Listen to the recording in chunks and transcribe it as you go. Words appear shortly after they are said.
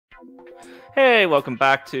Hey, welcome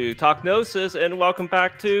back to Talk Gnosis, and welcome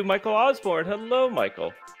back to Michael Osbourne. Hello,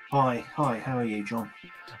 Michael. Hi, how are you, John?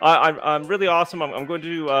 I'm really awesome. I'm going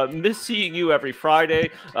to miss seeing you every Friday.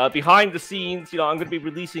 Behind the scenes, I'm going to be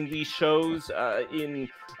releasing these shows in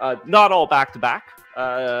not all back to back.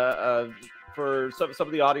 For some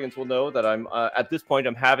of the audience will know that I'm at this point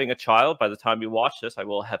I'm having a child. By the time you watch this, I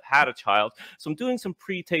will have had a child. So I'm doing some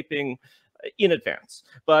pre-taping in advance.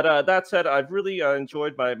 But that said, I've really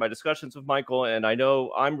enjoyed my discussions with Michael, and I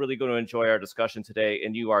know I'm really going to enjoy our discussion today,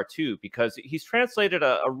 and you are too, because he's translated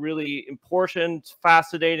a really important,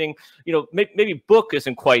 fascinating, maybe book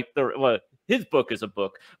isn't quite the well, his book is a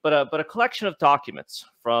book, but a collection of documents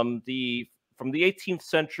from the 18th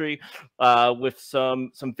century, with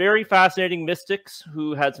some very fascinating mystics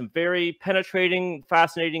who had some very penetrating,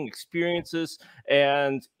 fascinating experiences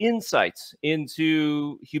and insights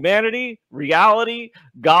into humanity, reality,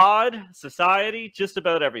 God, society, just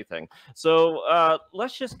about everything. So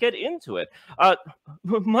let's just get into it.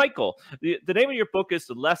 Michael, the name of your book is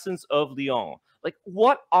The Lessons of Lyon. Like,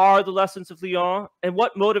 what are the Lessons of Lyon, and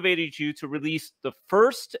what motivated you to release the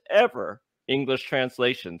first ever English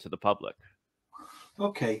translation to the public?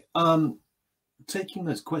 Okay, taking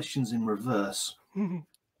those questions in reverse.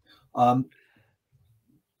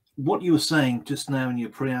 What you were saying just now in your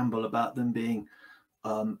preamble about them being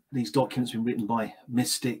these documents being written by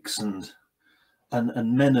mystics and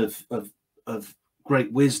men of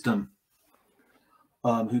great wisdom,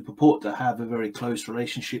 who purport to have a very close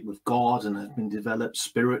relationship with God and have been developed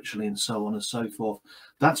spiritually and so on and so forth.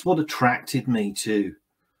 That's what attracted me to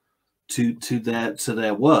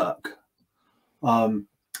their work.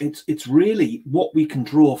 It's really what we can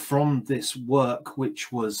draw from this work,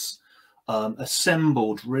 which was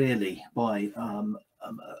assembled really by a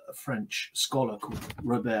French scholar called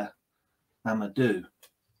Robert Amadou,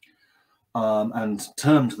 and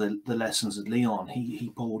termed the Lessons of Lyon.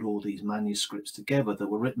 He pulled all these manuscripts together that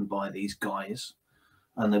were written by these guys,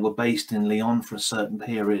 and they were based in Lyon for a certain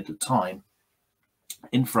period of time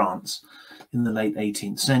in France in the late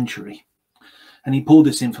 18th century. And he pulled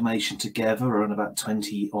this information together around about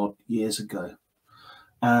 20 odd years ago.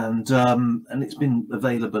 And it's been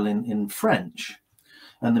available in French.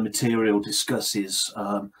 And the material discusses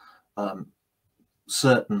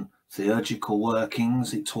certain theurgical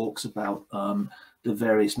workings. It talks about the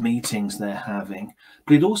various meetings they're having.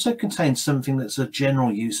 But it also contains something that's of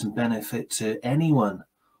general use and benefit to anyone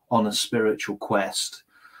on a spiritual quest,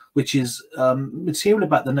 which is material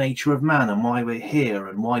about the nature of man and why we're here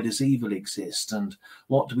and why does evil exist and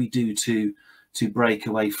what do we do to break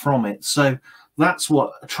away from it. So that's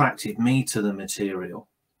what attracted me to the material.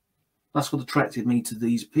 That's what attracted me to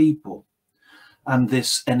these people. And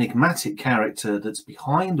this enigmatic character that's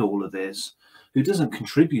behind all of this, who doesn't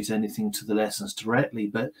contribute anything to the lessons directly,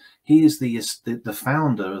 but he is the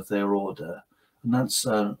founder of their order, and that's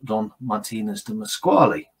Don Martinez de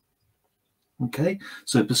Pasqually. Okay,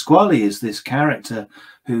 so Pasqually is this character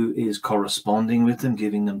who is corresponding with them,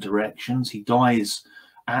 giving them directions. He dies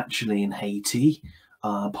actually in Haiti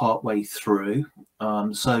partway through.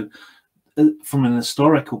 So from an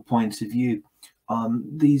historical point of view,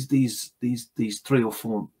 these 3 or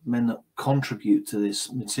 4 men that contribute to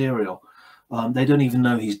this material, they don't even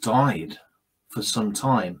know he's died for some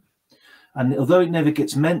time. And although it never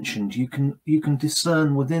gets mentioned, you can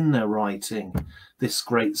discern within their writing this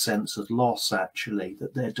great sense of loss, actually,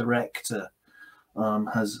 that their director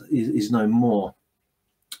is no more,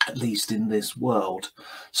 at least in this world.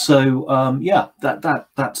 So yeah,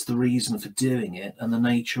 that's the reason for doing it. And the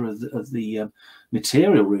nature of the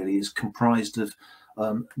material really is comprised of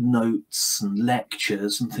notes and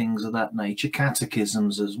lectures and things of that nature,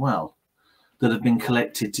 catechisms as well, that have been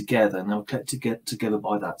collected together. And they were collected together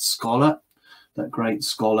by that scholar, that great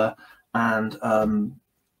scholar. And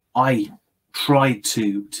I tried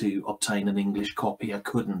to obtain an English copy. I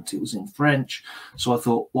couldn't. It was in French. So I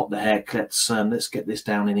thought, what the heck, let's get this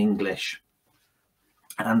down in English.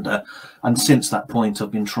 And since that point,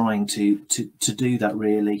 I've been trying to do that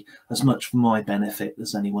really as much for my benefit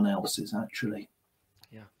as anyone else's, actually.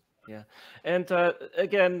 Yeah. And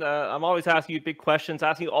again, I'm always asking you big questions,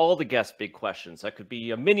 asking all the guests big questions. That could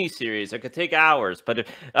be a mini series. That could take hours. But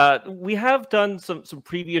we have done some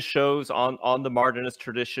previous shows on the Martinist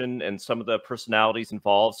tradition and some of the personalities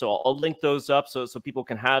involved. So I'll link those up so people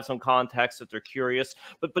can have some context if they're curious.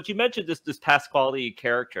 But you mentioned this Pasqually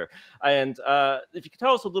character, and if you could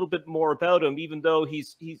tell us a little bit more about him, even though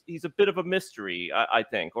he's a bit of a mystery, I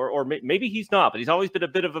think, or maybe he's not, but he's always been a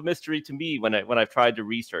bit of a mystery to me when I've tried to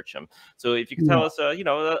research him. So if you could tell us,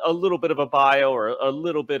 a little bit of a bio or a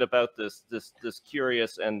little bit about this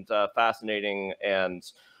curious and fascinating and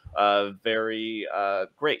very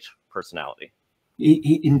great personality.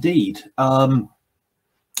 Indeed.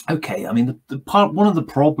 Okay, I mean, one of the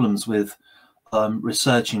problems with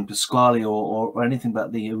researching Pasqually or anything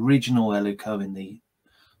about the original Élus Coën,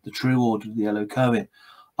 the true order of the Élus Coën,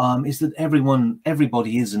 is that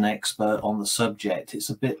everybody is an expert on the subject. It's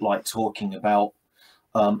a bit like talking about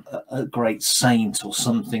a great saint or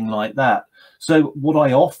something like that. So what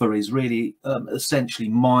I offer is really essentially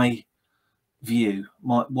my view,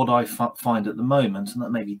 what I find at the moment, and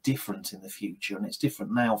that may be different in the future, and it's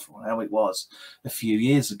different now from how it was a few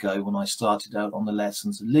years ago when I started out on the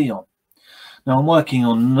Lessons of Lyon. Now I'm working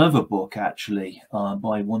on another book actually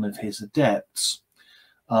by one of his adepts.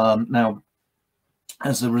 Now,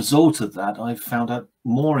 as a result of that, I've found out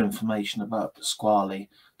more information about Pasqually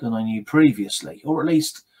than I knew previously, or at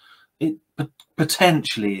least it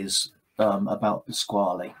potentially is about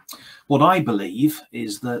Pasqually. What I believe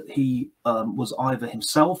is that he was either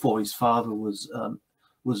himself or his father was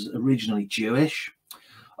originally Jewish,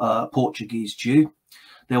 Portuguese Jew.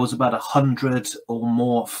 There was about 100 or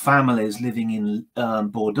more families living in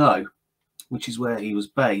Bordeaux, which is where he was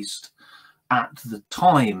based at the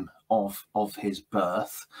time of his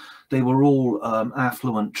birth. They were all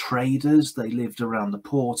affluent traders. They lived around the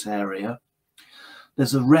port area.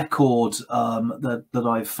 There's a record that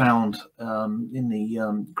I've found in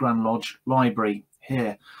the Grand Lodge Library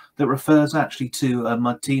here that refers actually to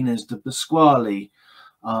Martinez de Pasqually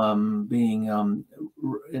being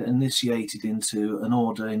initiated into an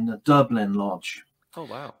order in the Dublin Lodge. Oh,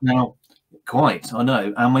 wow. Now, quite, I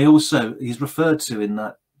know. And he's referred to in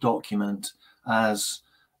that document as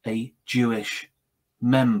a Jewish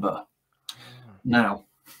member. Now,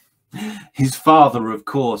 his father, of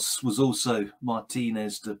course, was also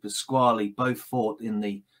Martinez de Pasqually. Both fought in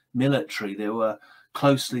the military. They were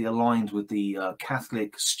closely aligned with the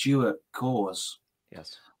Catholic Stuart cause.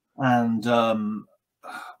 Yes. And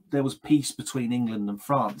there was peace between England and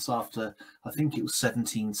France after, I think it was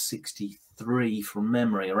 1763 from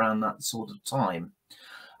memory, around that sort of time.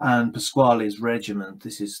 And Pasqually's regiment,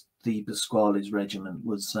 this is the Pasqually's regiment,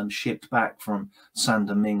 was shipped back from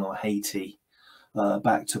Saint-Domingue or Haiti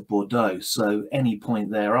back to Bordeaux. So any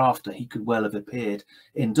point thereafter, he could well have appeared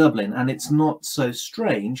in Dublin. And it's not so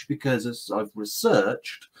strange because, as I've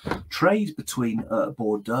researched, trade between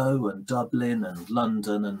Bordeaux and Dublin and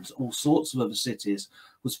London and all sorts of other cities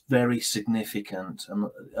was very significant.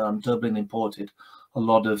 And Dublin imported a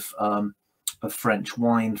lot of French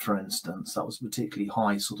wine, for instance. That was particularly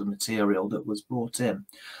high sort of material that was brought in.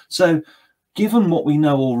 So given what we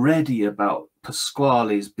know already about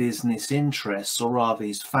Pasqually's business interests, or rather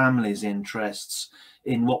his family's interests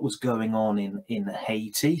in what was going on in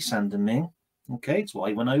Haiti, Saint-Domingue, okay, that's why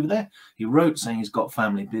he went over there. He wrote saying he's got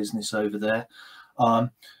family business over there,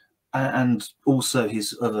 and also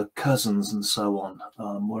his other cousins and so on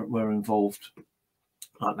were involved,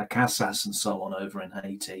 like the Casas and so on over in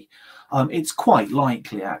Haiti. It's quite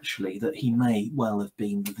likely actually that he may well have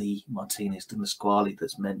been the Martinez de Pasqually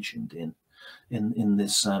that's mentioned in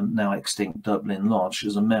this now extinct Dublin Lodge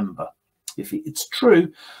as a member. If it's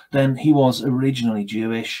true, then he was originally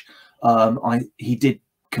Jewish. He did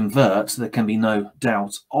convert, there can be no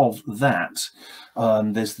doubt of that.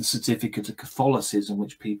 There's the certificate of Catholicism,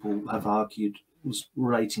 which people have argued was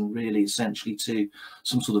relating really essentially to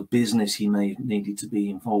some sort of business he may have needed to be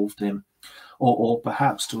involved in, or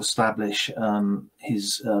perhaps to establish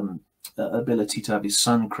his ability to have his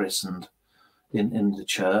son christened in the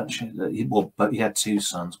church. But he had two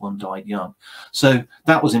sons, one died young, so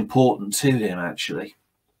that was important to him actually.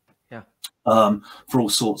 Yeah. For all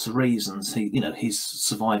sorts of reasons. His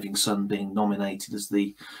surviving son being nominated as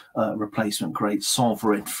the replacement great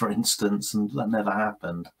sovereign, for instance, and that never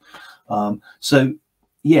happened. So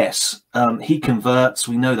yes, he converts.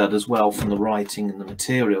 We know that as well from the writing and the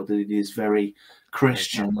material, that it is very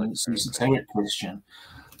Christian, it's esoteric Christian.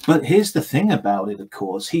 But here's the thing about it, of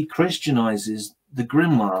course, he Christianizes the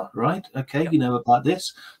grimoire, right? Okay, you know about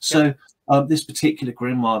this. So this particular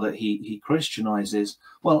grimoire that he Christianizes,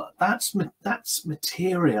 well, that's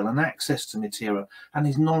material and access to material, and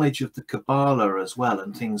his knowledge of the Kabbalah as well,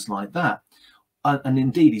 and things like that. And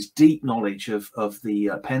indeed, his deep knowledge of the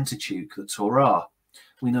Pentateuch, the Torah.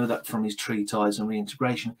 We know that from his treatise on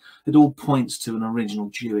reintegration. It all points to an original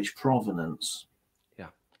Jewish provenance.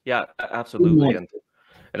 Yeah, absolutely.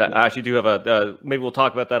 And I actually do have maybe we'll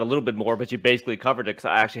talk about that a little bit more, but you basically covered it because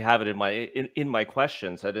I actually have it in my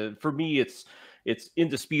questions. That for me, it's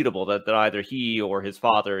indisputable that either he or his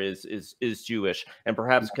father is Jewish, and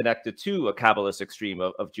perhaps connected to a Kabbalistic stream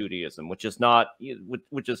of Judaism, which is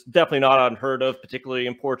definitely not unheard of, particularly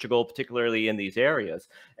in Portugal, particularly in these areas.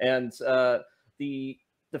 And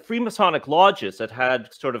the Freemasonic lodges that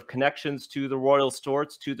had sort of connections to the Royal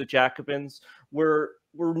Storts, to the Jacobins, were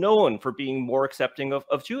known for being more accepting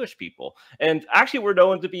of Jewish people, and actually were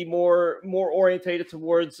known to be more orientated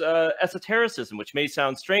towards esotericism, which may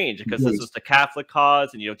sound strange because this was the Catholic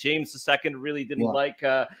cause, and James II really didn't like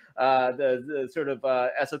the sort of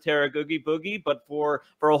esoteric oogie boogie, but for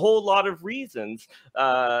a whole lot of reasons,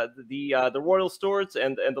 the Royal Storts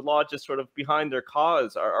and the lodges sort of behind their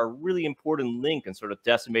cause are a really important link in sort of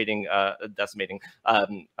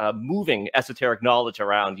moving esoteric knowledge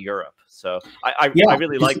around Europe. So I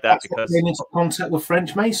really like that because came into contact with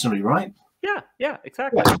French Masonry, right? Yeah,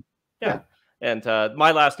 exactly. Yeah. And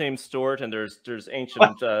my last name's Stewart, and there's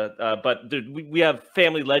ancient, but we have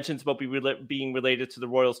family legends about being related to the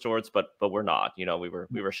Royal Storts, but we're not. We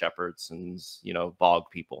were shepherds and bog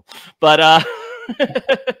people. But I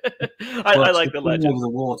like the legend. The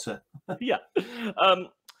water. Yeah.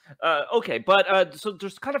 Okay, but so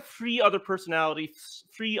there's kind of three other personalities,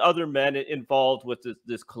 three other men involved with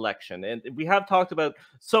this collection, and we have talked about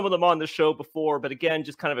some of them on the show before, but again,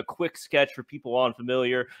 just kind of a quick sketch for people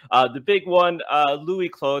unfamiliar. The big one,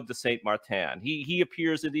 Louis-Claude de Saint-Martin. He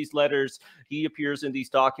appears in these letters. He appears in these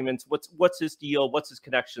documents. What's his deal? What's his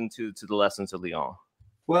connection to the Lessons of Lyon?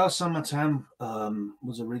 Well, Saint-Martin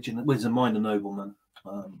was a minor nobleman.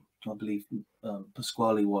 I believe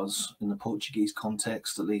Pasqually was, in the Portuguese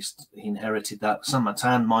context, at least he inherited that.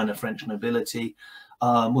 Saint-Martin, minor French nobility,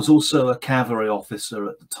 was also a cavalry officer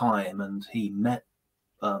at the time, and he met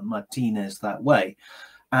Martinez that way,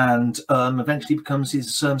 and eventually becomes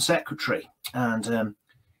his secretary. And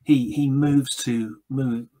he moves to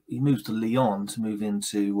Lyon to move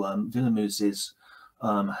into Willermoz's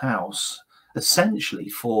house, essentially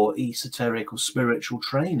for esoteric or spiritual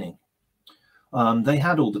training. They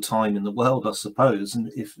had all the time in the world, I suppose, and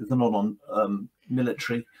if they're not on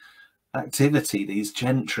military activity, these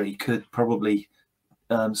gentry could probably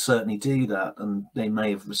certainly do that, and they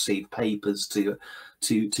may have received papers to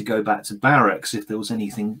go back to barracks if there was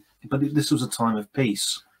anything. But this was a time of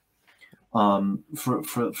peace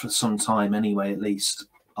for some time anyway, at least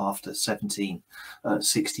after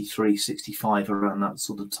 1763, 65, around that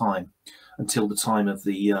sort of time, until the time of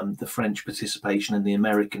the French participation in the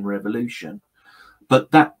American Revolution.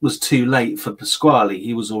 But that was too late for Pasqually.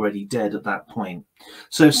 He was already dead at that point.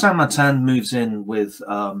 So Saint-Martin moves in with,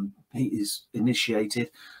 he is initiated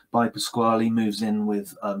by Pasqually, moves in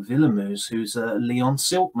with Willermoz, who's a Lyon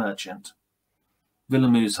silk merchant.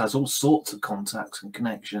 Willermoz has all sorts of contacts and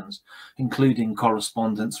connections, including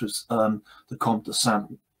correspondence with the Comte de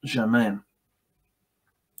Saint-Germain.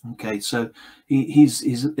 Okay, so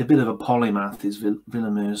he's a bit of a polymath, is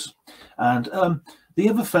Willermoz. And the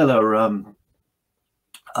other fellow,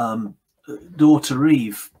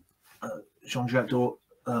 Jean-Jacques,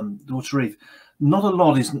 not a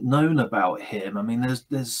lot is known about him. I mean,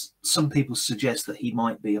 there's some people suggest that he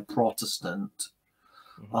might be a Protestant.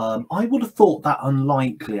 I would have thought that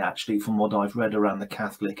unlikely, actually, from what I've read around the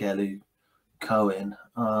Catholic Élus Coën.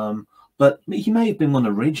 But he may have been one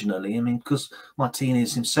originally. I mean, because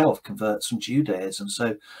Martinez himself converts from Judaism,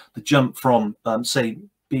 so the jump from, say,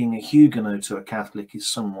 being a Huguenot to a Catholic is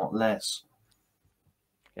somewhat less.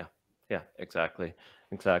 Yeah, exactly.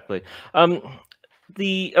 Okay,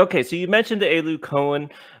 so you mentioned the Élus Coën.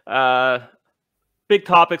 Big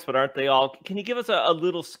topics, but aren't they all? Can you give us a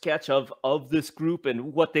little sketch of this group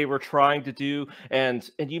and what they were trying to do? And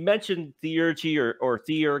you mentioned theurgy or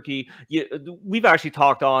theurgy. We've actually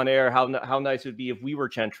talked on air how nice it would be if we were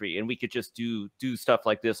gentry and we could just do stuff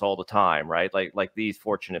like this all the time, right? Like these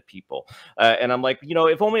fortunate people. And I'm like,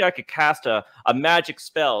 if only I could cast a magic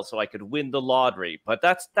spell so I could win the lottery. But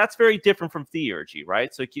that's very different from theurgy,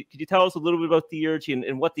 right? So could you tell us a little bit about theurgy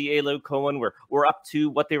and what the Élus Coën were up to,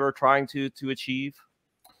 what they were trying to achieve?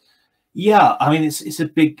 Yeah, I mean,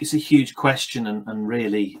 it's a huge question and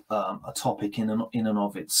really a topic in and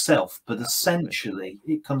of itself. But essentially,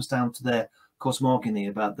 it comes down to their cosmogony,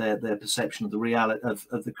 about their perception of the reality of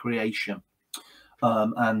the creation,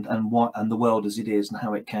 and the world as it is and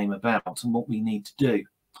how it came about, and what we need to do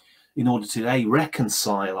in order to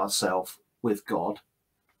reconcile ourselves with God.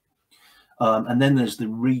 And then there's the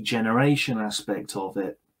regeneration aspect of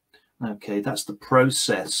it. Okay, that's the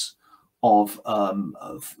process of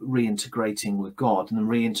reintegrating with God, and the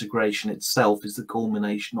reintegration itself is the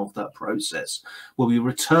culmination of that process, where we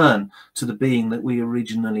return to the being that we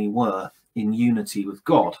originally were, in unity with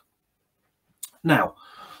God. Now,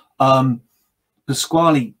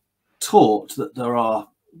 Pasqually taught that there are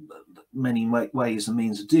many ways and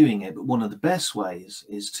means of doing it, but one of the best ways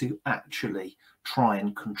is to actually try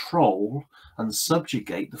and control and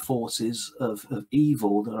subjugate the forces of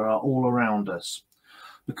evil that are all around us.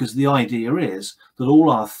 because the idea is that all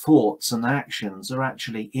our thoughts and actions are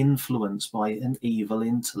actually influenced by an evil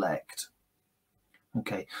intellect.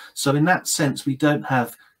 Okay, so in that sense, we don't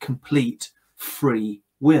have complete free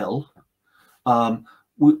will.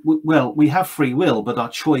 We have free will, but our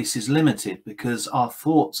choice is limited because our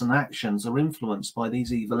thoughts and actions are influenced by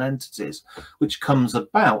these evil entities, which comes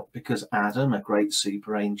about because Adam, a great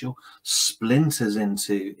super angel, splinters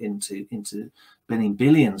into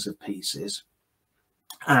billions of pieces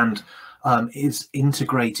and is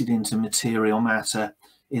integrated into material matter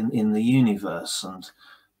in the universe. And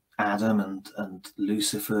Adam and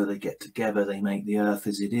Lucifer, they get together, they make the earth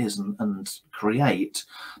as it is and create,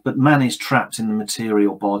 but man is trapped in the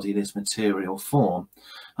material body, this material form.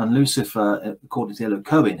 And Lucifer, according to Élus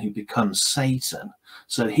Coën, who becomes Satan,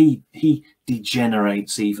 so he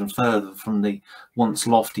degenerates even further from the once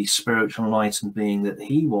lofty spiritual enlightened being that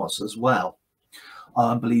he was as well,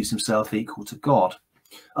 believes himself equal to God.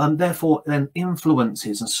 Therefore then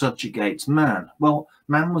influences and subjugates man. Well,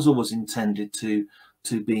 man was always intended to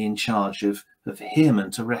be in charge of him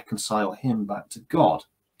and to reconcile him back to God,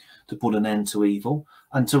 to put an end to evil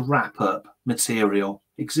and to wrap up material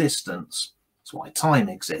existence. That's why time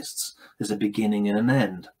exists. There's a beginning and an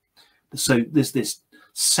end. So there's this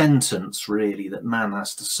sentence really that man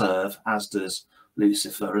has to serve, as does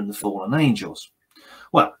Lucifer and the fallen angels.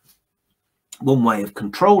 Well, one way of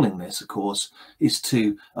controlling this, of course, is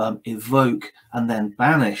to evoke and then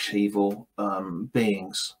banish evil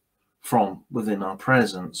beings from within our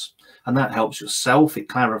presence, and that helps yourself. It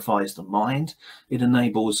clarifies the mind. It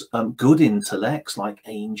enables good intellects like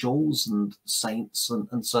angels and saints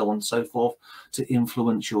and so on and so forth to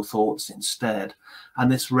influence your thoughts instead,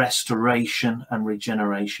 and this restoration and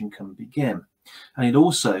regeneration can begin. And it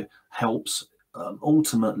also helps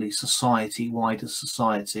ultimately society, wider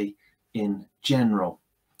society in general.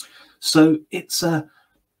 So it's a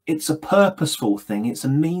purposeful thing. It's a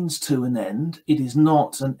means to an end. It is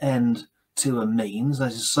not an end to a means,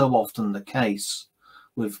 as is so often the case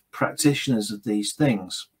with practitioners of these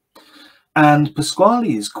things. And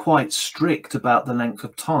Pasqually is quite strict about the length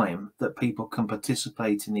of time that people can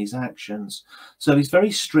participate in these actions. So he's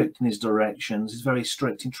very strict in his directions. He's very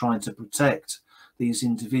strict in trying to protect these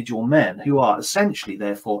individual men who are essentially,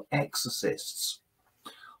 therefore, exorcists.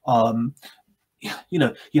 You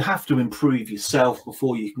know, you have to improve yourself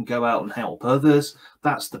before you can go out and help others.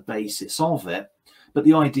 That's the basis of it. But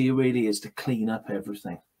the idea really is to clean up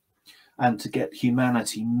everything and to get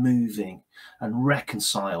humanity moving and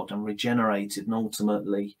reconciled and regenerated and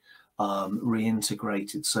ultimately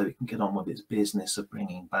reintegrated so it can get on with its business of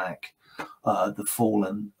bringing back the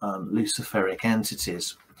fallen Luciferic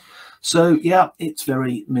entities. So, yeah, it's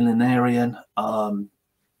very millenarian.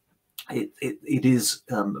 It is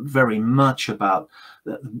very much about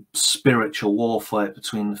the spiritual warfare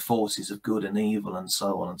between the forces of good and evil and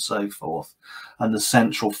so on and so forth. And the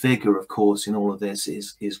central figure, of course, in all of this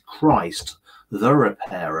is Christ, the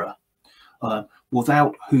repairer,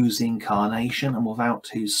 without whose incarnation and without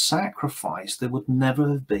whose sacrifice there would never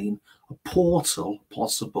have been a portal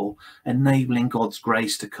possible enabling God's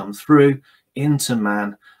grace to come through into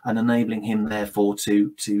man and enabling him therefore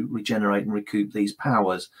to regenerate and recoup these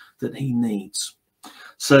powers that he needs.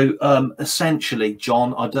 So essentially,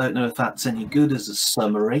 John, I don't know if that's any good as a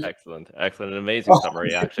summary. Excellent, an amazing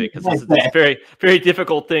summary, actually, because this is very, very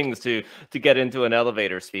difficult things to get into an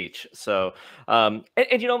elevator speech. So, and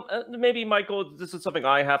you know, maybe Michael, this is something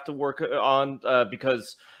I have to work on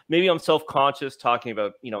because maybe I'm self-conscious talking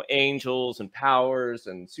about, you know, angels and powers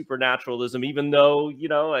and supernaturalism, even though, you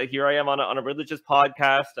know, here I am on a religious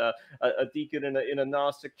podcast, a deacon in a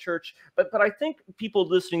Gnostic church. But I think people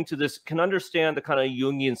listening to this can understand the kind of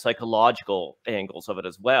Jungian psychological angles of it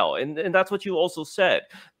as well. And that's what you also said.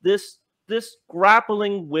 This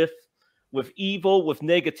grappling with evil, with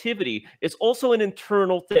negativity, it's also an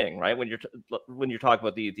internal thing, right? When you're talking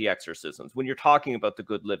about the exorcisms, when you're talking about the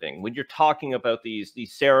good living, when you're talking about these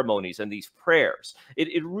ceremonies and these prayers,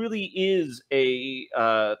 it really is a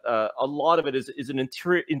lot of it is an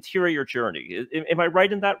interior journey. Am I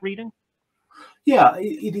right in that reading? Yeah,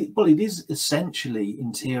 it is essentially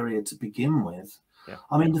interior to begin with. Yeah.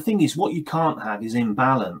 I mean, the thing is, what you can't have is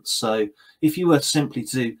imbalance. So if you were simply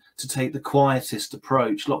to take the quietist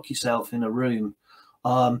approach, lock yourself in a room,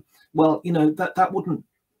 well, you know, that wouldn't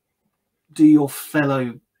do your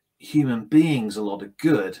fellow human beings a lot of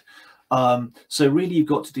good. So really, you've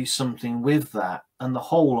got to do something with that. And the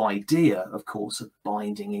whole idea, of course, of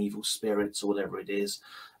binding evil spirits or whatever it is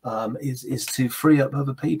to free up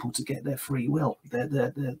other people to get their free will,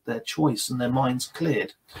 their choice, and their minds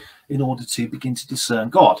cleared in order to begin to discern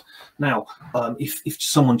God. Now, if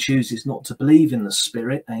someone chooses not to believe in the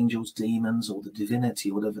spirit, angels, demons, or the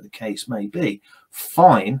divinity, whatever the case may be,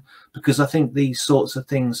 fine, because I think these sorts of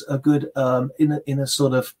things are good in a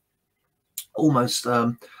sort of almost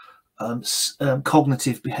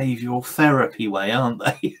cognitive behavioral therapy way, aren't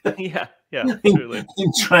they? Yeah, absolutely.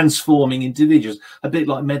 in transforming individuals, a bit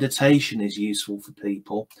like meditation is useful for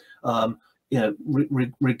people,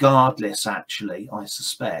 regardless, actually, I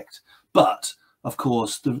suspect. But of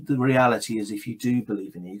course, the reality is, if you do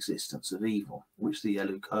believe in the existence of evil, which the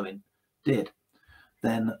Élus Coën did,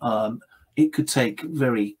 then it could take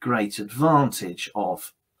very great advantage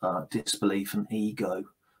of disbelief and ego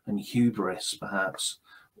and hubris, perhaps.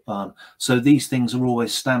 So these things are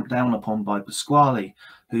always stamped down upon by Pasqually,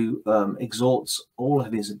 who exhorts all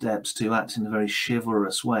of his adepts to act in a very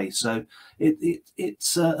chivalrous way. So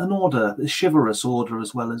it's an order, a chivalrous order,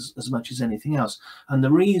 as well as much as anything else. And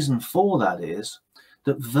the reason for that is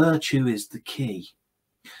that virtue is the key.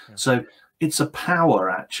 Yeah. So it's a power,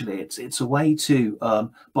 actually. It's a way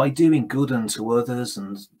to, by doing good unto others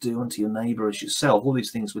and do unto your neighbour as yourself, all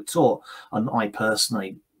these things we're taught, and I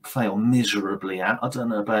personally fail miserably at. I don't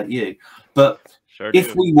know about you, but sure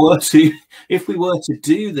if we were to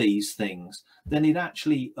do these things, then it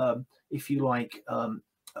actually, if you like,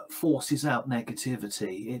 forces out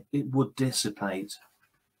negativity. It would dissipate.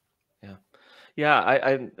 And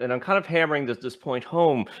I'm kind of hammering this point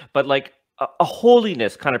home, but like a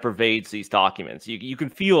holiness kind of pervades these documents. You can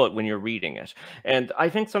feel it when you're reading it. And I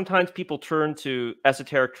think sometimes people turn to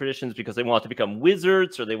esoteric traditions because they want to become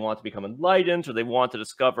wizards, or they want to become enlightened, or they want to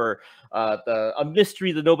discover a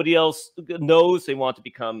mystery that nobody else knows. They want to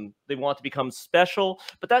become special.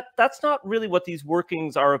 But that's not really what these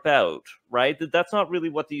workings are about, right? That's not really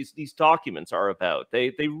what these documents are about.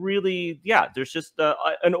 They really, there's just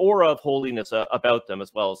an aura of holiness about them,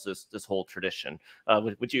 as well as this whole tradition.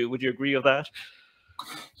 Would you agree with that?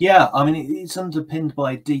 Yeah, I mean, it's underpinned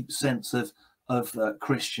by a deep sense of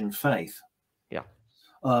Christian faith. Yeah,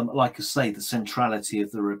 like I say, the centrality of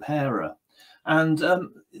the repairer, and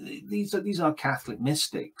these are Catholic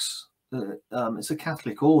mystics. It's a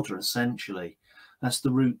Catholic order, essentially. That's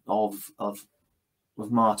the root of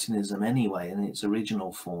Martinism, anyway, in its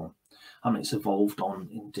original form. I mean, it's evolved on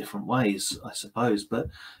in different ways, I suppose, but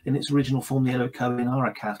in its original form, the Élus Coën are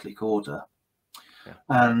a Catholic order. Yeah.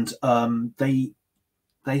 And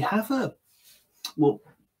they have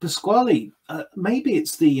Pasqually, maybe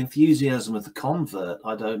it's the enthusiasm of the convert,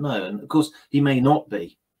 I don't know, and of course he may not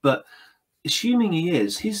be, but assuming he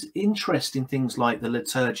is, his interest in things like the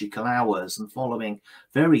liturgical hours and following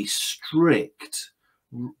very strict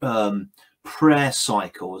prayer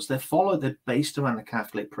cycles, they're based around the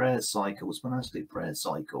Catholic prayer cycles, monastic prayer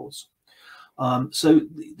cycles. So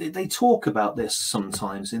they talk about this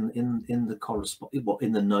sometimes in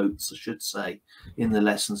the notes, I should say, in the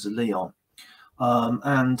Lessons of Lyon.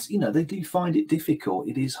 And they do find it difficult.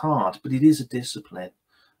 It is hard, but it is a discipline,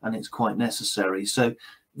 and it's quite necessary. So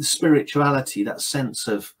the spirituality, that sense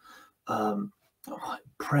of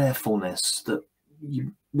prayerfulness that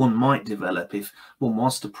one might develop if one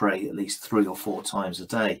wants to pray at least 3 or 4 times a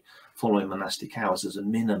day, following monastic hours as a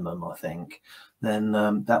minimum, I think, then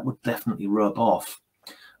that would definitely rub off.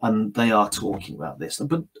 And they are talking about this.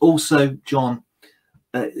 But also, John,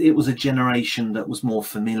 it was a generation that was more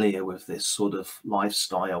familiar with this sort of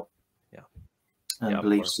lifestyle and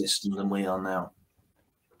belief system than we are now.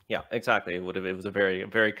 Yeah, exactly. It was a very,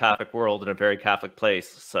 very Catholic world and a very Catholic place.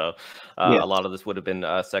 So a lot of this would have been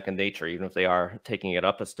second nature, even if they are taking it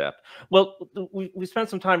up a step. Well, we spent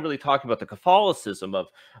some time really talking about the Catholicism of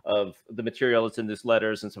the material that's in these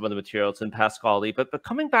letters and some of the materials in Pasqually. But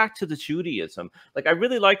coming back to the Judaism, like I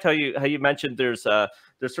really liked how you mentioned there's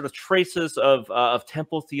sort of traces of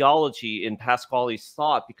temple theology in Pasqually's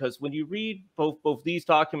thought, because when you read both these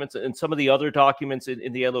documents and some of the other documents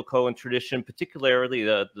in the Élus Coën tradition, particularly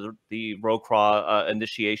the Rocroi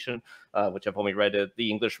initiation, which I've only read, the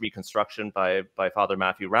English reconstruction by Father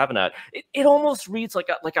Matthew Ravenat, it almost reads like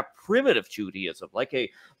a primitive Judaism, like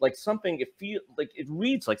something. It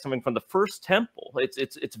reads like something from the first temple.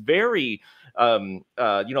 It's very if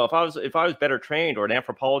I was better trained, or an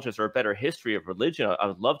anthropologist, or a better history of religion, I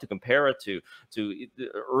would love to compare it to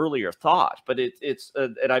earlier thought. But it's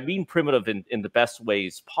and I mean primitive in the best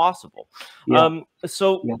ways possible. We've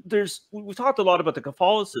talked a lot about the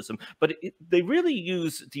Catholicism Catholicism, but they really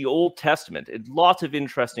use the Old Testament in lots of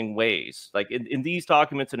interesting ways, like in these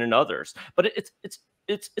documents and in others. But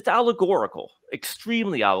it's allegorical,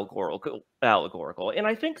 extremely allegorical. And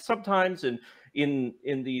I think sometimes in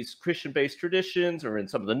these Christian-based traditions, or in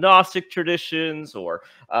some of the Gnostic traditions, or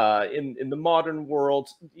in the modern world,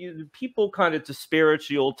 people kind of disparage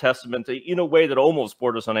the Old Testament in a way that almost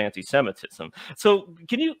borders on anti-Semitism. So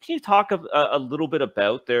can you talk a little bit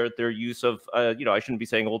about their use of I shouldn't be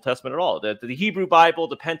saying Old Testament at all, the Hebrew Bible,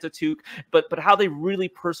 the Pentateuch, but how they really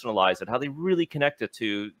personalize it, how they really connect it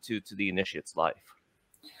to the initiate's life?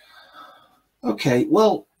 Okay,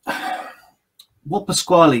 well, what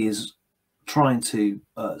Pasqually is trying to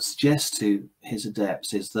suggest to his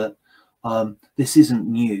adepts is that this isn't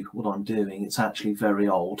new, what I'm doing. It's actually very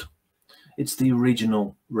old. It's the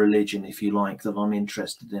original religion, if you like, that I'm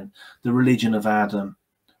interested in, the religion of Adam.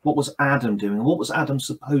 What was Adam doing? What was Adam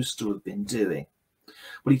supposed to have been doing?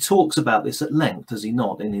 Well, he talks about this at length, does he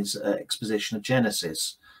not, in his exposition of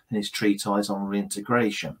Genesis, in his treatise on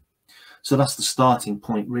reintegration. So that's the starting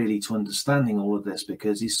point, really, to understanding all of this,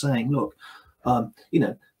 because he's saying, look,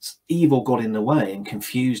 evil got in the way and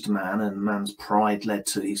confused man, and man's pride led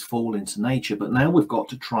to his fall into nature. But now we've got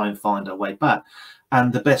to try and find our way back.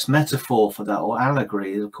 And the best metaphor for that, or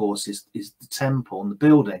allegory, of course, is the temple and the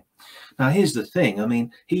building. Now, here's the thing. I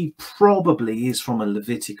mean, he probably is from a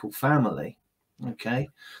Levitical family. Okay,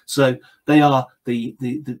 so they are the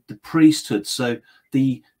priesthood. So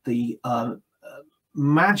the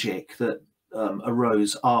magic that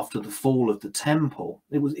arose after the fall of the temple,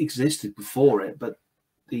 it existed before it, but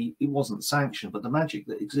it wasn't sanctioned. But the magic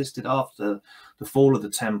that existed after the fall of the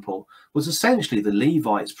temple was essentially the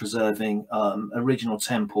Levites preserving original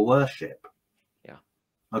temple worship. Yeah.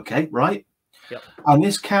 Okay, right. Yep. And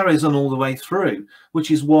this carries on all the way through, which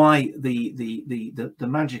is why the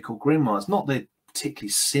magical grimoires, not the particularly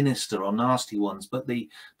sinister or nasty ones, but the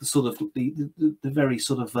sort of the very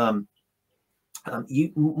sort of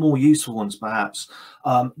more useful ones, perhaps,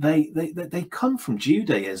 they come from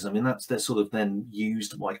Judaism, and they're sort of then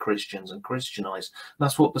used by Christians and Christianized.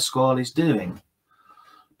 That's what Pasqually's doing.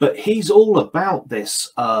 But he's all about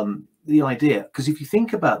this, the idea, because if you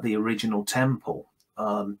think about the original temple,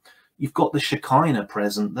 you've got the Shekinah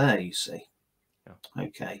present there, you see. Yeah.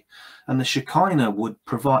 Okay, and the Shekinah would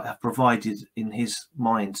have provided, in his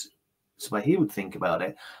mind, that's the way he would think about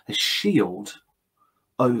it, a shield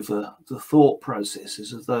over the thought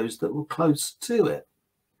processes of those that were close to it.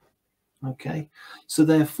 Okay, so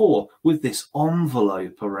therefore, with this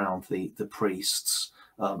envelope around the priests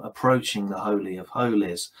approaching the Holy of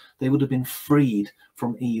Holies, they would have been freed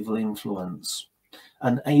from evil influence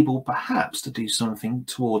and able perhaps to do something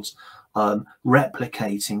towards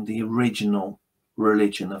replicating the original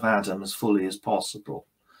religion of Adam as fully as possible,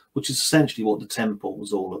 which is essentially what the temple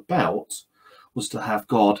was all about, was to have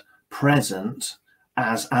God present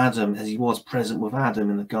as Adam, as he was present with Adam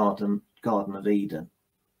in the Garden of Eden.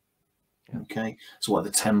 Okay, so why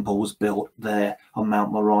the temple was built there on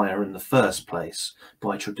Mount Moriah in the first place.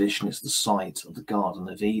 By tradition, it's the site of the Garden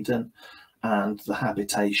of Eden and the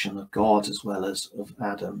habitation of God, as well as of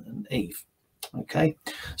Adam and Eve. Okay,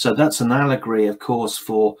 so that's an allegory, of course,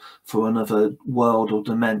 for another world or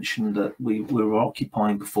dimension that we were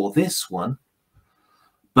occupying before this one,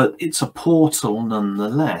 but it's a portal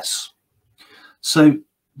nonetheless. So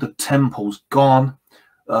the temple's gone,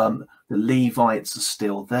 the Levites are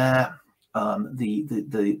still there,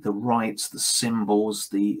 the rites, the symbols,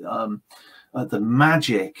 the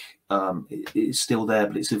magic is still there,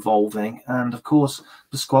 but it's evolving. And of course,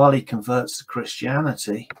 Pasqually converts to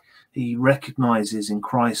Christianity. He recognizes in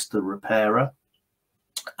Christ the repairer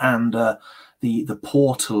and the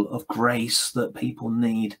portal of grace that people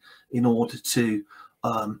need in order to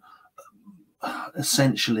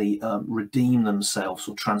essentially redeem themselves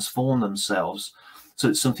or transform themselves. So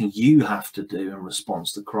it's something you have to do in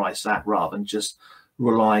response to Christ's act, rather than just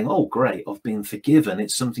relying, oh great, I've been forgiven.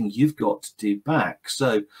 It's something you've got to do back.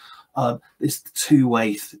 So it's the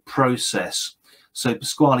two-way process. So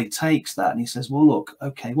Pasqually takes that and he says, well, look,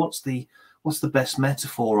 okay, what's the best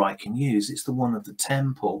metaphor I can use? It's the one of the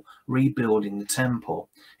temple, rebuilding the temple.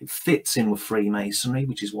 It fits in with Freemasonry,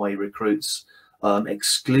 which is why he recruits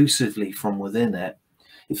exclusively from within it.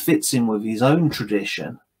 It fits in with his own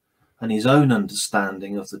tradition and his own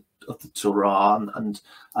understanding of the Torah and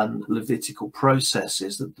Levitical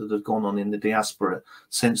processes that have gone on in the diaspora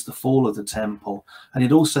since the fall of the temple. And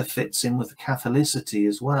it also fits in with Catholicity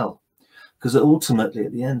as well, because ultimately,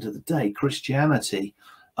 at the end of the day, Christianity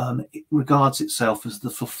it regards itself as the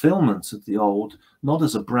fulfillment of the old, not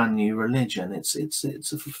as a brand new religion. It's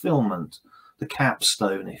a fulfillment, the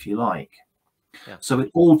capstone, if you like. Yeah. So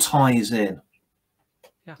it all ties in.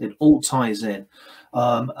 Yeah. It all ties in.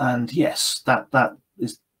 And yes, that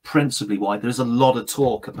is principally why there's a lot of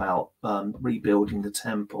talk about rebuilding the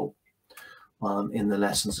temple in the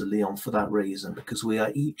Lessons of Lyon, for that reason, because we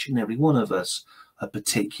are, each and every one of us, a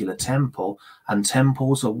particular temple, and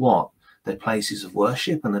temples are what? They're places of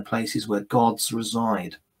worship, and they're places where gods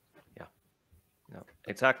reside. Yeah, no,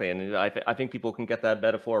 exactly. And I think people can get that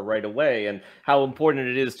metaphor right away, and how important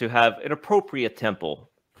it is to have an appropriate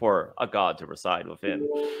temple for a god to reside within.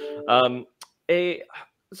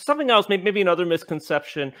 Something else, maybe another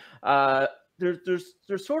misconception. There's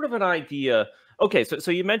sort of an idea. Okay,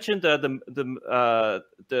 so you mentioned the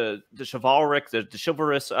chivalric, the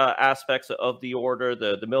chivalrous aspects of the order,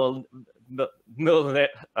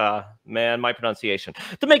 man, my pronunciation,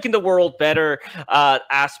 the making the world better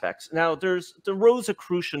aspects. Now, there's the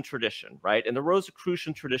Rosicrucian tradition, right? And the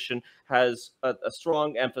Rosicrucian tradition has a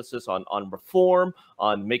strong emphasis on reform,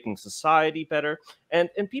 on making society better. And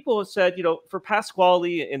people have said, you know, for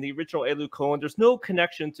Pasqually in the original Élus Coën, there's no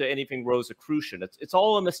connection to anything Rosicrucian. It's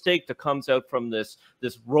all a mistake that comes out from this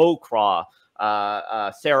Rocroix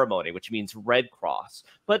ceremony, which means red cross.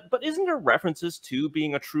 But isn't there references to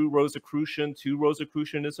being a true Rosicrucian, to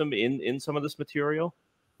Rosicrucianism in some of this material?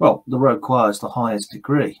 Well, the Rocroix is the highest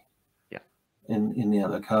degree. Yeah. In the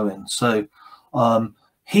Élus Coën. So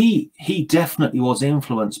he definitely was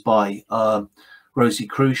influenced by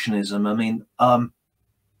Rosicrucianism. I mean,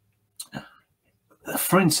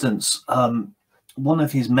 for instance, one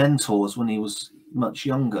of his mentors when he was much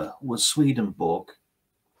younger was Swedenborg.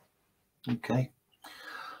 Okay,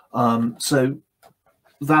 so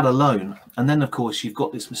that alone, and then of course you've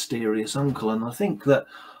got this mysterious uncle, and I think that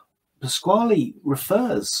Pasqually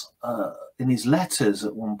refers in his letters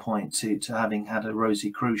at one point to having had a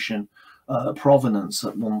Rosicrucian provenance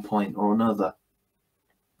at one point or another.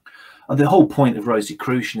 And the whole point of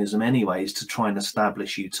Rosicrucianism anyway is to try and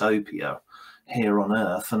establish utopia here on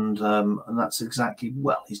earth, and that's exactly,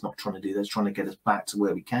 well, he's not trying to do that, he's trying to get us back to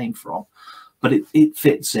where we came from. But it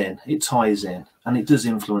fits in, it ties in, and it does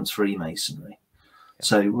influence Freemasonry. Yeah.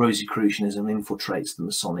 So Rosicrucianism infiltrates the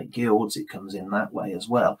Masonic guilds, it comes in that way as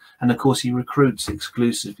well. And of course he recruits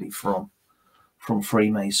exclusively from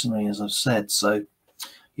Freemasonry, as I've said. So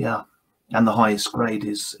yeah, and the highest grade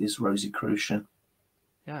is Rosicrucian.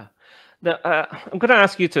 Yeah. Now, I'm going to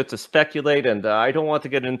ask you to speculate, and I don't want to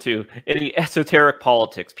get into any esoteric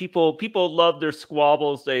politics. People love their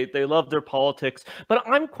squabbles, they love their politics, but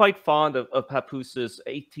I'm quite fond of Papous's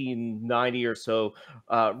 1890 or so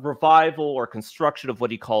revival or construction of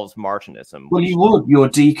what he calls Martinism. Well, you would. You're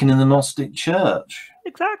a deacon in the Gnostic Church.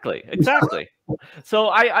 Exactly. So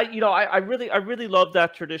I really love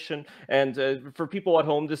that tradition, and for people at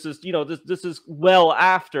home, this is this is well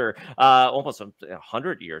after almost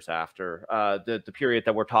 100 years after the period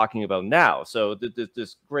that we're talking about now. So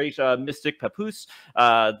this great mystic Papouse,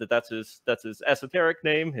 that's his esoteric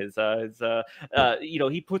name.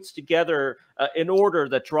 He puts together an order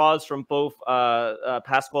that draws from both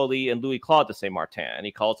Pasqually and Louis-Claude de Saint-Martin, and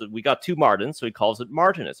he calls it. We got two Martins, so he calls it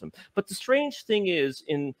Martinism. But the strange thing is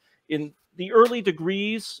in the early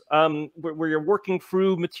degrees, where you're working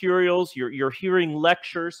through materials, you're hearing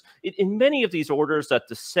lectures. In many of these orders that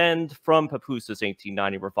descend from Papous's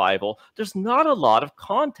 1890 revival, there's not a lot of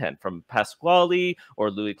content from Pasqually or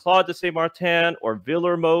Louis-Claude de Saint-Martin or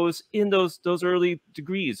Willermoz in those early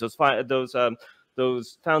degrees, those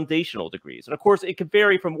foundational degrees. And of course, it can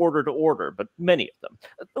vary from order to order, but many of them.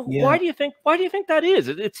 Yeah. Why do you think that is?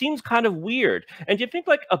 It seems kind of weird. And do you think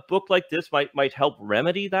like a book like this might help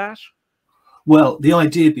remedy that? Well, the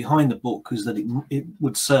idea behind the book is that it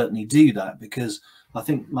would certainly do that, because I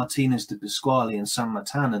think Martinez de Pasqually and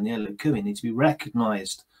Saint-Martin and the Élus Coën need to be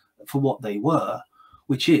recognized for what they were,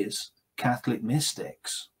 which is Catholic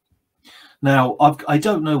mystics. Now, I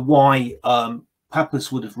don't know why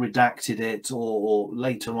Pappus would have redacted it, or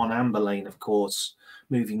later on Anne Boleyn, of course,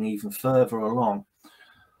 moving even further along.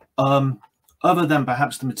 Other than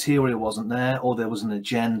perhaps the material wasn't there, or there was an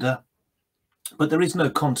agenda. But there is no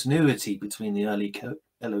continuity between the early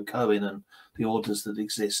Élus Coën and the orders that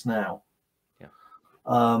exist now. Yeah.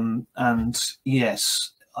 And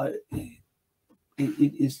yes, it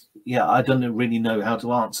is. Yeah, I don't really know how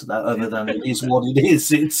to answer that, other than it is what it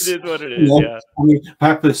is. It is what it is. Yeah. I mean,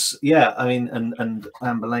 Pappus. Yeah. I mean, and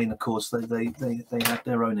Anne Boleyn, of course, they had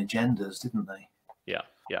their own agendas, didn't they? Yeah.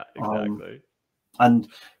 Yeah. Exactly.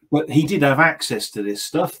 But he did have access to this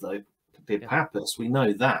stuff, though. Did Pappus, we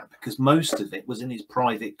know that, because most of it was in his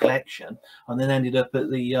private collection and then ended up at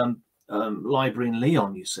the library in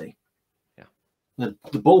Lyon, you see. Yeah.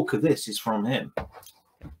 The bulk of this is from him.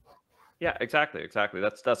 Yeah, exactly.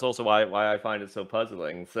 That's also why I find it so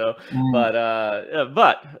puzzling. So, Mm.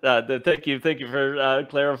 thank you for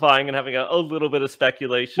clarifying and having a little bit of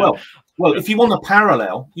speculation. Well, if you want a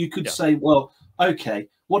parallel, you could Yeah, say, well, okay,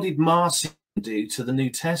 what did Martin do to the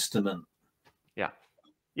New Testament? yeah,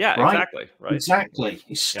 yeah, Right? exactly, right. Exactly.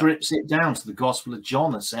 He Yeah, strips it down to the Gospel of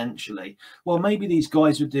John, essentially. Well, maybe these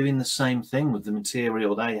guys were doing the same thing with the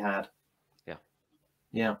material they had. yeah,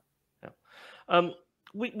 Yeah. yeah. Um,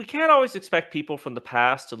 we can't always expect people from the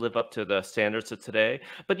past to live up to the standards of today.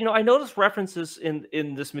 But I noticed references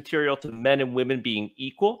in this material to men and women being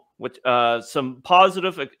equal, which some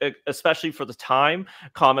positive, especially for the time,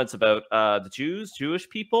 comments about the Jewish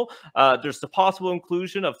people. There's the possible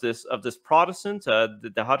inclusion of this Protestant,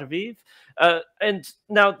 the Hataviv, and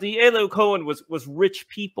now the Élus Coën was rich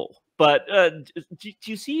people. But do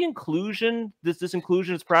you see inclusion? This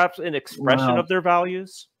inclusion is perhaps an expression Well, of their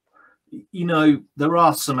values. there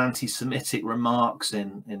are some anti-Semitic remarks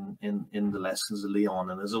in the Lessons of Lyon,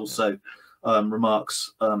 and there's also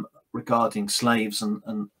remarks regarding slaves,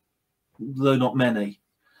 and though not many,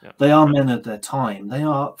 Yeah. they are men of their time. They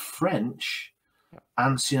are French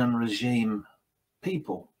ancien regime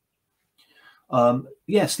people.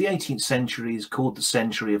 Yes, the 18th century is called the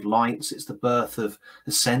century of lights. It's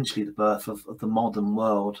essentially the birth of the modern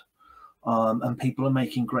world, and people are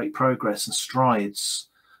making great progress and strides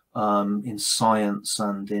in science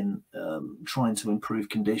and in trying to improve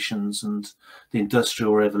conditions, and the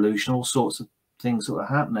Industrial Revolution, all sorts of things that are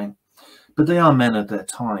happening. But they are men of their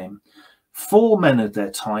time. For men of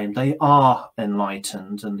their time, they are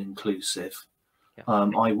enlightened and inclusive. Yeah.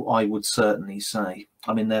 I would certainly say.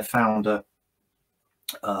 I mean, their founder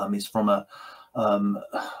is from a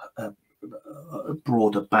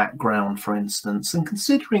broader background, for instance, and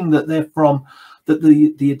considering that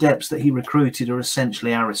the adepts that he recruited are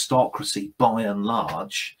essentially aristocracy by and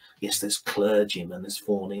large. Yes, there's clergymen, there's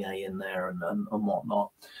Fournier in there and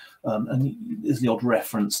whatnot, and there's the odd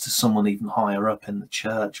reference to someone even higher up in the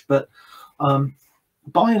church, but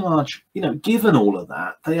by and large, given all of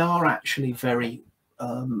that, they are actually very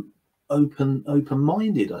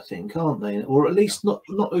open-minded, I think, aren't they? Or at least not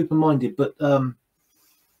open-minded, but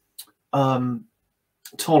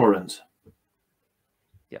tolerant.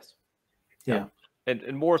 Yes. Yeah.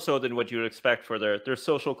 And more so than what you would expect for their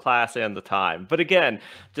social class and the time. But again,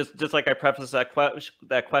 just like I prefaced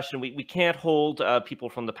that question, we can't hold people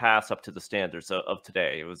from the past up to the standards of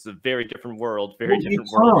today. It was a very different world, different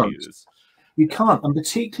worldviews. You can't, and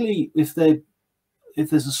particularly if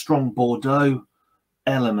there's a strong Bordeaux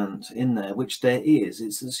element in there, which there is.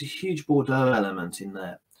 There's a huge Bordeaux element in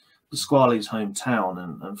there. Pasqually's hometown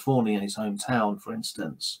and Fournier's hometown, for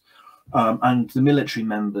instance. And the military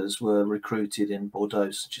members were recruited in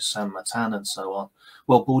Bordeaux, such as Saint-Martin and so on.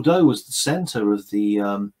 Well, Bordeaux was the center of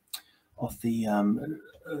the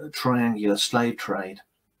triangular slave trade.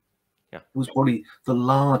 Yeah. It was probably the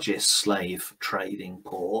largest slave trading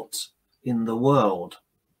port in the world.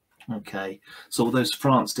 Okay, so although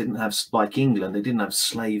France didn't have, like England, they didn't have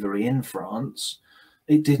slavery in France,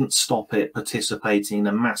 it didn't stop it participating in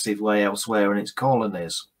a massive way elsewhere in its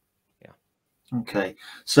colonies. Yeah. Okay,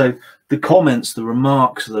 so the comments, the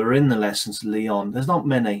remarks that are in the Lessons of Lyon, there's not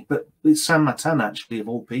many, but it's Saint-Martin actually, of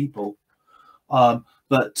all people.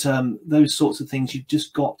 But those sorts of things you've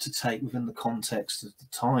just got to take within the context of the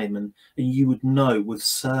time, and you would know with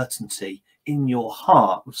certainty in your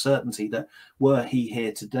heart, with certainty, that were he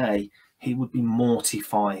here today, he would be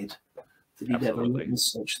mortified that he'd ever written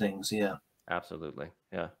such things. Yeah, absolutely.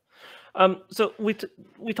 Yeah. So we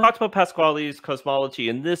talked about Pasqually's cosmology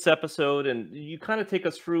in this episode, and you kind of take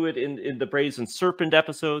us through it in the Brazen Serpent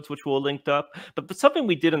episodes, which we'll link up. But something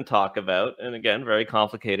we didn't talk about, and again, very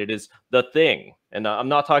complicated, is the Thing. And I'm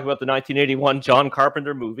not talking about the 1981 John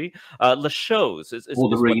Carpenter movie. Les Choses is what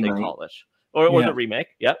they call it. Or the remake,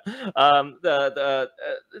 yeah.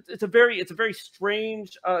 It's a very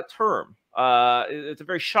strange term. It's a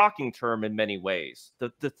very shocking term in many ways.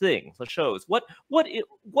 The Thing, the shows. What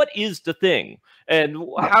is the Thing, and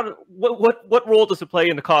what role does it play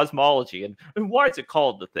in the cosmology, and why is it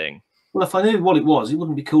called the Thing? Well, if I knew what it was, it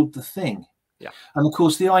wouldn't be called the Thing. Yeah. And of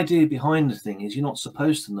course, the idea behind the Thing is you're not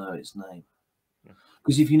supposed to know its name,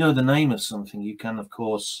 because if you know the name of something, you can, of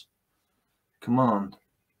course, command.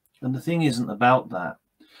 And the Thing isn't about that.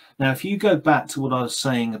 Now, if you go back to what I was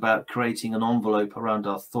saying about creating an envelope around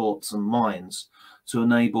our thoughts and minds to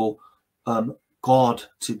enable God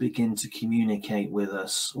to begin to communicate with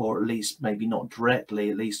us, or at least maybe not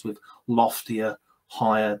directly, at least with loftier,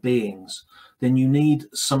 higher beings, then you need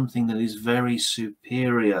something that is very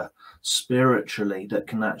superior spiritually that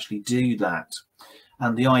can actually do that.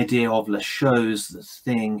 And the idea of Les Choses, the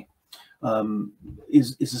Thing,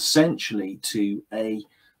 is essentially to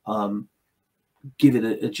give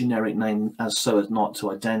it a generic name so as not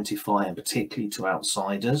to identify, and particularly to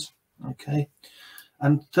outsiders. Okay.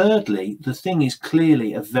 And thirdly, the thing is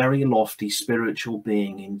clearly a very lofty spiritual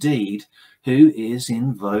being indeed, who is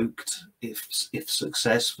invoked, if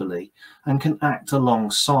successfully, and can act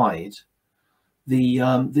alongside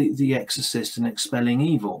the exorcist in expelling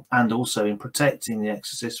evil, and also in protecting the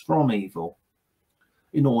exorcist from evil,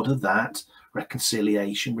 in order that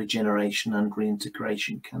reconciliation, regeneration, and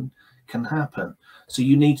reintegration can happen. So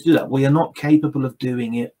you need to do that. We are not capable of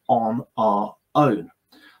doing it on our own.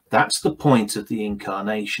 That's the point of the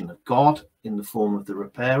incarnation of God in the form of the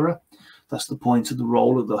repairer. That's the point of the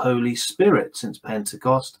role of the Holy Spirit since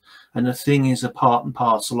Pentecost. And the thing is a part and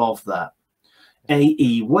parcel of that.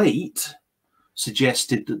 A.E. Waite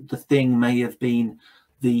suggested that the thing may have been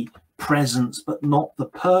the presence, but not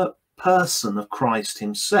the person of Christ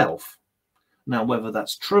himself. Now, whether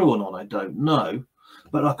that's true or not, I don't know.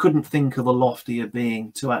 But I couldn't think of a loftier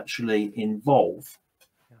being to actually involve.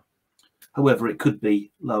 However, it could be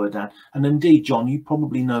lower down. And indeed, John, you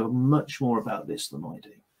probably know much more about this than I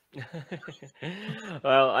do.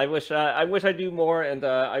 Well, I wish I do more, and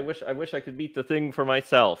I wish I could beat the thing for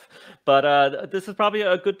myself. But this is probably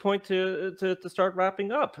a good point to start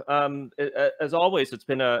wrapping up. As always, it's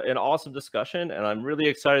been an awesome discussion, and I'm really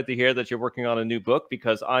excited to hear that you're working on a new book,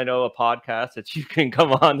 because I know a podcast that you can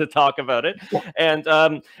come on to talk about it. Yeah.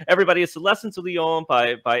 And everybody, it's the Lessons of Lyon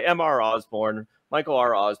by M.R. Osbourne. Michael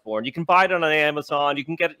R. Osbourne. You can buy it on Amazon. You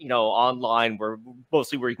can get it, online,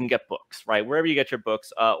 mostly where you can get books, right? Wherever you get your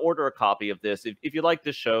books, order a copy of this. If you like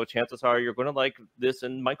this show, chances are you're going to like this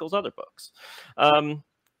and Michael's other books.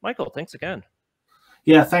 Michael, thanks again.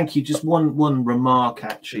 Yeah, thank you. Just one remark,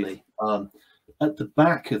 actually. At the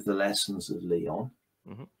back of the Lessons of Lyon,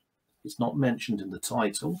 it's not mentioned in the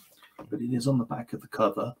title, but it is on the back of the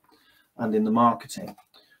cover and in the marketing.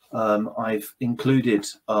 I've included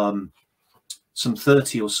some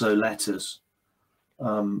 30 or so letters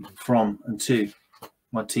from and to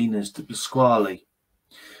Martinez de Pasqually,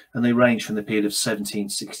 and they range from the period of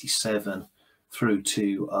 1767 through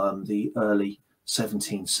to the early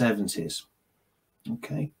 1770s.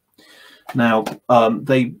 Okay, now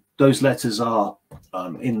those letters are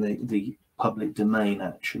in the public domain,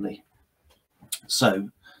 actually, so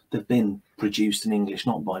they've been produced in English,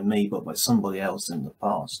 not by me but by somebody else in the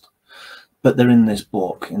past. But they're in this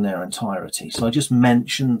book in their entirety. So I just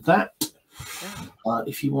mentioned that.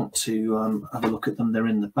 If you want to have a look at them, they're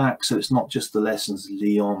in the back. So it's not just the Lessons of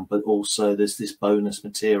Lyon, but also there's this bonus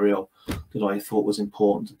material that I thought was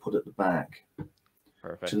important to put at the back.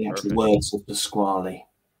 Perfect. To the actual words of Pasqually.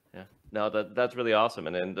 Yeah. No, that's really awesome.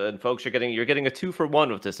 And folks, you're getting a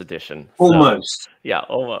 2-for-1 with this edition. Almost. So, yeah,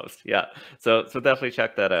 almost. Yeah. So definitely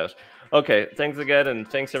check that out. Okay, thanks again, and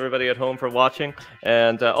thanks everybody at home for watching.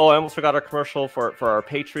 And I almost forgot our commercial for our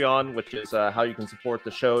Patreon, which is how you can support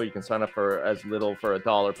the show. You can sign up for as little for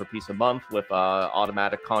 $1 per piece a month with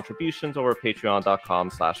automatic contributions over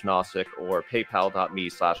patreon.com/Gnostic or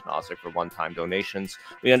paypal.me/Gnostic for one-time donations.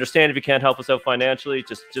 We understand if you can't help us out financially.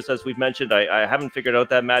 Just as we've mentioned, I haven't figured out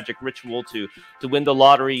that magic ritual to win the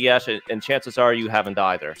lottery yet, and chances are you haven't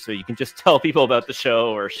either. So you can just tell people about the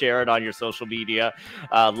show or share it on your social media,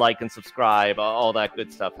 like and subscribe. All that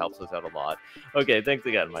good stuff helps us out a lot. Okay, thanks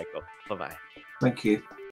again, Michael. Bye-bye. Thank you.